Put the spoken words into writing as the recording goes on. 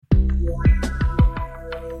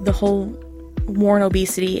The whole war on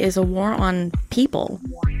obesity is a war on people.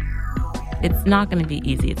 It's not going to be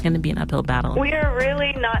easy. It's going to be an uphill battle. We are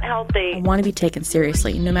really not healthy. I want to be taken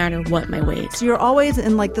seriously, no matter what my weight. So you're always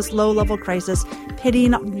in like this low-level crisis,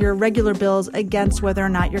 pitting your regular bills against whether or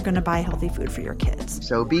not you're going to buy healthy food for your kids.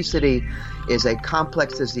 So obesity is a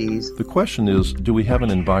complex disease. The question is, do we have an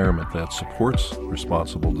environment that supports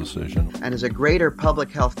responsible decision? And is a greater public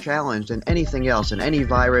health challenge than anything else, than any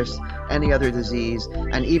virus, any other disease,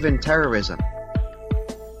 and even terrorism.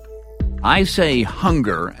 I say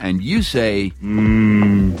hunger, and you say,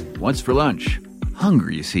 what's for lunch?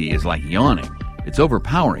 Hunger, you see, is like yawning. It's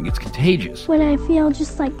overpowering. It's contagious. When I feel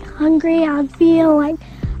just hungry, I feel like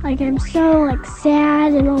I'm so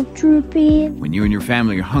sad and all droopy. When you and your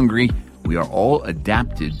family are hungry, we are all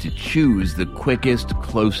adapted to choose the quickest,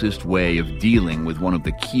 closest way of dealing with one of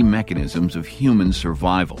the key mechanisms of human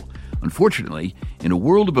survival. Unfortunately, in a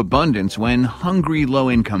world of abundance, when hungry,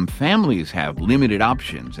 low-income families have limited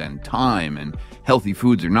options and time and healthy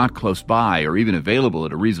foods are not close by or even available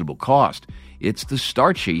at a reasonable cost, it's the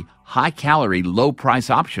starchy, high-calorie, low-price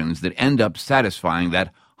options that end up satisfying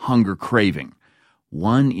that hunger craving.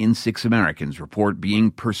 1 in 6 Americans report being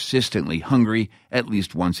persistently hungry at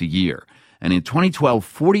least once a year. And in 2012,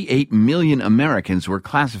 48 million Americans were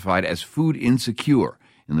classified as food insecure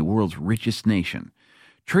in the world's richest nation.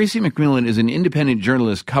 Tracy McMillan is an independent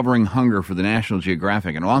journalist covering hunger for the National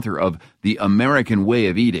Geographic and author of The American Way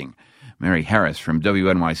of Eating. Mary Harris from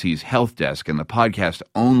WNYC's Health Desk and the podcast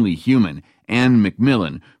Only Human, and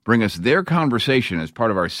McMillan, bring us their conversation as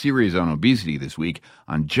part of our series on obesity this week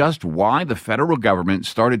on just why the federal government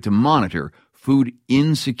started to monitor food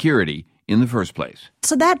insecurity in the first place.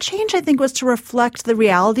 So that change, I think, was to reflect the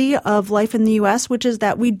reality of life in the U.S., which is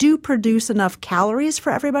that we do produce enough calories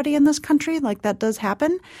for everybody in this country. That does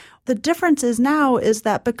happen. The difference is now is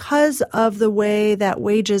that because of the way that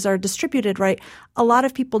wages are distributed, right, a lot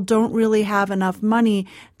of people don't really have enough money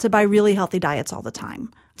to buy really healthy diets all the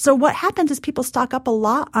time. So what happens is people stock up a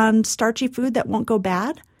lot on starchy food that won't go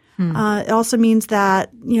bad. It also means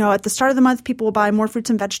that, at the start of the month, people will buy more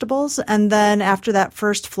fruits and vegetables. And then after that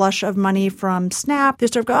first flush of money from SNAP, they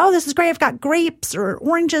start to go, oh, this is great. I've got grapes or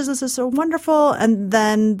oranges. This is so wonderful. And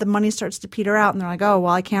then the money starts to peter out. And they're like, oh,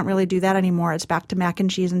 well, I can't really do that anymore. It's back to mac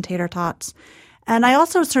and cheese and tater tots. And I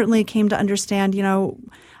also certainly came to understand,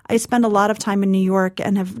 I spend a lot of time in New York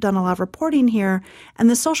and have done a lot of reporting here. And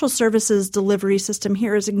the social services delivery system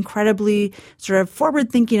here is incredibly sort of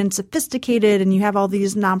forward-thinking and sophisticated. And you have all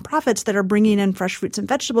these nonprofits that are bringing in fresh fruits and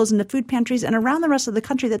vegetables into food pantries. And around the rest of the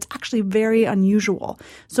country, that's actually very unusual.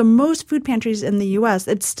 So most food pantries in the U.S.,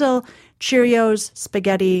 it's still Cheerios,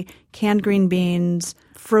 spaghetti, canned green beans,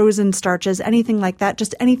 frozen starches, anything like that,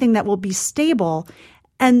 just anything that will be stable.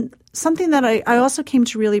 And something that I also came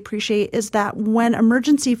to really appreciate is that when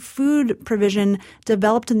emergency food provision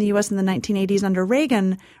developed in the U.S. in the 1980s under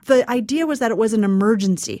Reagan, the idea was that it was an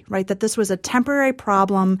emergency, right? That this was a temporary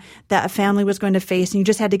problem that a family was going to face, and you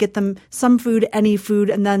just had to get them some food, any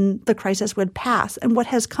food, and then the crisis would pass. And what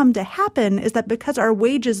has come to happen is that because our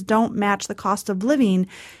wages don't match the cost of living,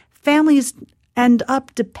 families end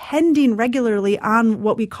up depending regularly on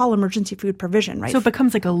what we call emergency food provision, right? So it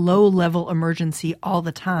becomes like a low-level emergency all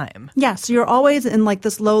the time. Yeah, so you're always in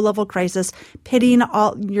this low-level crisis, pitting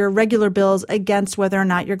all your regular bills against whether or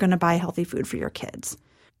not you're going to buy healthy food for your kids.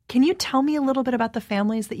 Can you tell me a little bit about the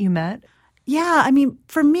families that you met? Yeah,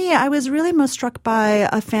 for me, I was really most struck by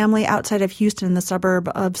a family outside of Houston in the suburb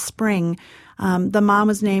of Spring. The mom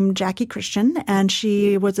was named Jackie Christian, and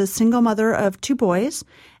she was a single mother of 2 boys.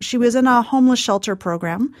 She was in a homeless shelter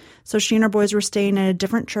program, so she and her boys were staying in a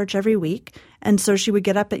different church every week. And so she would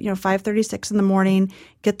get up at 5:36 in the morning,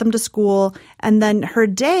 get them to school, and then her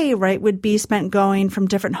day, right, would be spent going from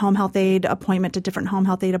different home health aid appointment to different home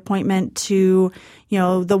health aid appointment to,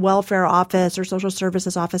 the welfare office or social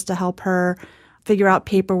services office to help her figure out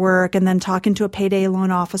paperwork, and then talking to a payday loan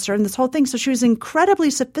officer and this whole thing. So she was incredibly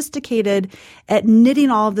sophisticated at knitting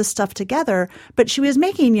all of this stuff together, but she was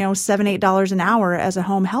making, $7, $8 an hour as a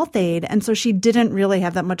home health aide. And so she didn't really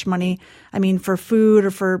have that much money, for food or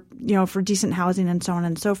for decent housing and so on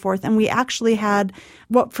and so forth. And we actually had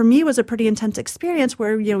what for me was a pretty intense experience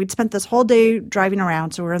where, we'd spent this whole day driving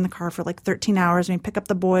around. So we're in the car for 13 hours and we pick up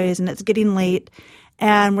the boys and it's getting late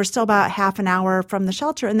and we're still about half an hour from the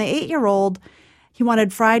shelter. And the 8-year-old, he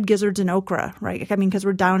wanted fried gizzards and okra, right? because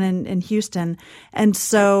we're down in Houston. And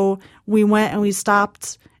so we went and we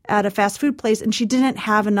stopped at a fast food place and she didn't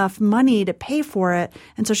have enough money to pay for it.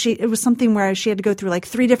 And so it was something where she had to go through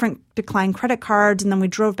 3 different declined credit cards. And then we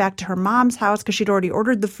drove back to her mom's house because she'd already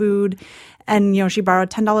ordered the food. And, she borrowed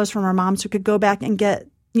 $10 from her mom so we could go back and get,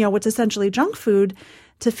 what's essentially junk food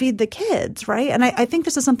to feed the kids, right? And I think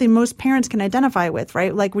this is something most parents can identify with,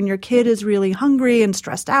 right? Like when your kid is really hungry and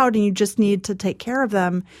stressed out and you just need to take care of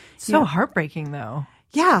them. So heartbreaking, though.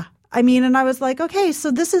 Yeah. I mean, and I was like, okay,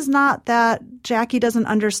 so this is not that Jackie doesn't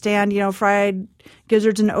understand, fried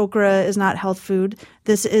gizzards and okra is not health food.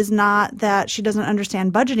 This is not that she doesn't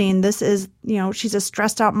understand budgeting. This is, she's a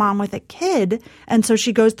stressed out mom with a kid. And so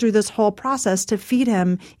she goes through this whole process to feed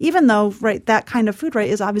him, even though, right, that kind of food, right,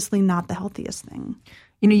 is obviously not the healthiest thing.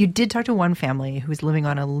 You did talk to one family who was living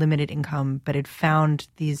on a limited income, but had found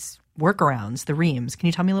these workarounds, the Reams. Can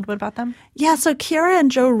you tell me a little bit about them? Yeah, so Kiara and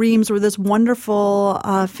Joe Reams were this wonderful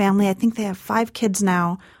family. I think they have 5 kids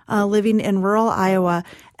now living in rural Iowa.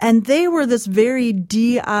 And they were this very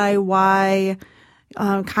DIY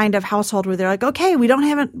kind of household where they're like, okay, we don't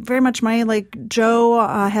have very much money. Like Joe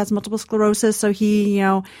has multiple sclerosis, so he,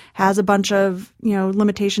 has a bunch of,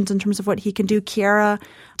 limitations in terms of what he can do. Kiara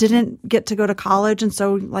didn't get to go to college, and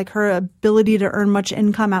so like her ability to earn much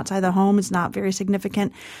income outside the home is not very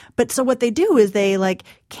significant. But so what they do is they like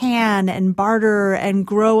can and barter and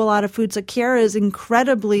grow a lot of food. So Kiara is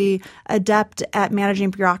incredibly adept at managing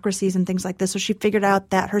bureaucracies and things like this. So she figured out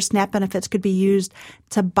that her SNAP benefits could be used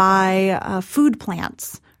to buy food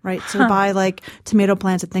plants. Right. So buy like tomato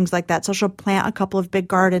plants and things like that. So she'll plant a couple of big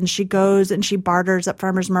gardens. She goes and she barters at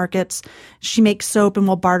farmers markets. She makes soap and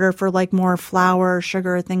will barter for like more flour,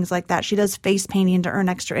 sugar, things like that. She does face painting to earn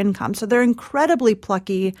extra income. So they're incredibly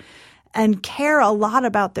plucky and care a lot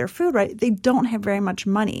about their food, right? They don't have very much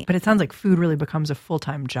money. But it sounds like food really becomes a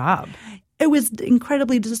full-time job. It was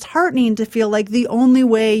incredibly disheartening to feel like the only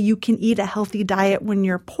way you can eat a healthy diet when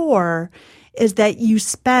you're poor is that you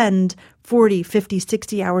spend 40, 50,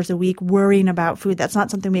 60 hours a week worrying about food. That's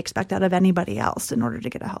not something we expect out of anybody else in order to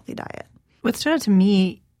get a healthy diet. What stood out to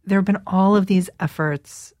me, there have been all of these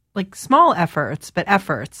efforts, like small efforts, but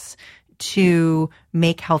efforts to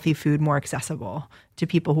make healthy food more accessible to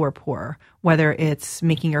people who are poor, whether it's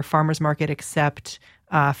making your farmer's market accept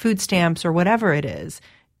food stamps or whatever it is.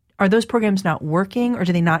 Are those programs not working, or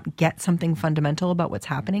do they not get something fundamental about what's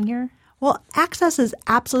happening here? Well, access is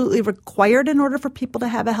absolutely required in order for people to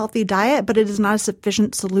have a healthy diet, but it is not a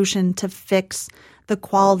sufficient solution to fix the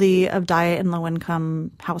quality of diet in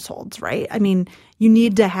low-income households, right? I mean, you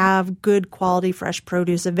need to have good quality fresh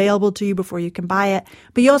produce available to you before you can buy it,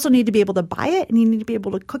 but you also need to be able to buy it and you need to be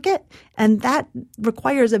able to cook it, and that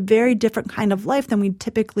requires a very different kind of life than we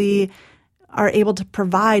typically are able to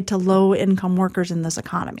provide to low-income workers in this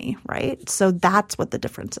economy, right? So that's what the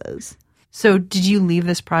difference is. So did you leave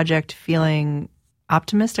this project feeling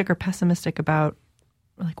optimistic or pessimistic about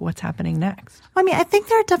like what's happening next? I mean, I think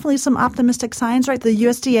there are definitely some optimistic signs, right? The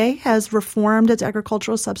USDA has reformed its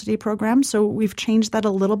agricultural subsidy program, so we've changed that a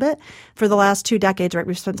little bit. For the last 2 decades, right,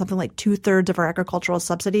 we've spent something like 2/3 of our agricultural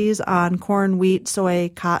subsidies on corn, wheat,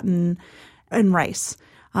 soy, cotton, and rice.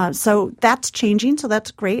 So that's changing. So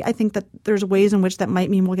that's great. I think that there's ways in which that might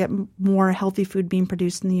mean we'll get more healthy food being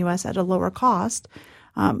produced in the U.S. at a lower cost.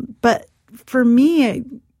 But for me,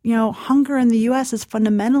 hunger in the U.S. is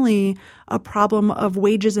fundamentally a problem of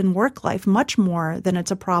wages and work life much more than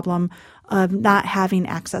it's a problem of not having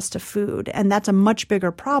access to food. And that's a much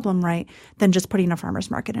bigger problem, right, than just putting a farmer's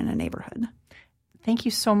market in a neighborhood. Thank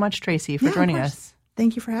you so much, Tracy, for joining us.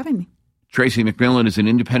 Thank you for having me. Tracy McMillan is an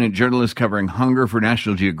independent journalist covering hunger for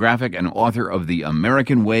National Geographic and author of The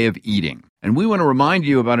American Way of Eating. And we want to remind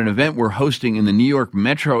you about an event we're hosting in the New York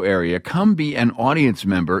metro area. Come be an audience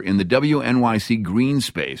member in the WNYC Green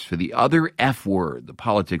Space for the other F word, the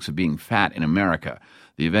politics of being fat in America.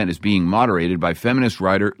 The event is being moderated by feminist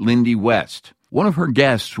writer Lindy West. One of her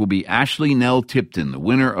guests will be Ashley Nell Tipton, the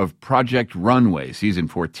winner of Project Runway, Season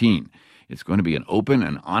 14. It's going to be an open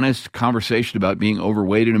and honest conversation about being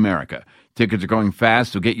overweight in America. Tickets are going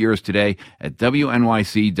fast, so get yours today at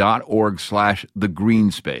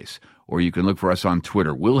wnyc.org/thegreenspace. Or you can look for us on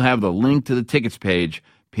Twitter. We'll have the link to the tickets page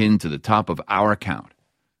pinned to the top of our account.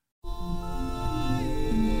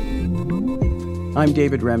 I'm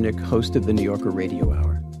David Remnick, host of the New Yorker Radio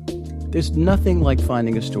Hour. There's nothing like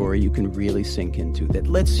finding a story you can really sink into that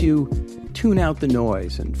lets you tune out the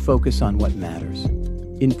noise and focus on what matters.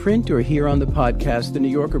 In print or here on the podcast, The New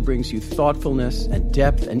Yorker brings you thoughtfulness and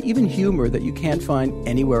depth and even humor that you can't find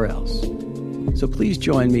anywhere else. So please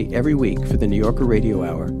join me every week for The New Yorker Radio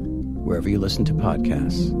Hour, wherever you listen to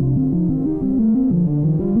podcasts.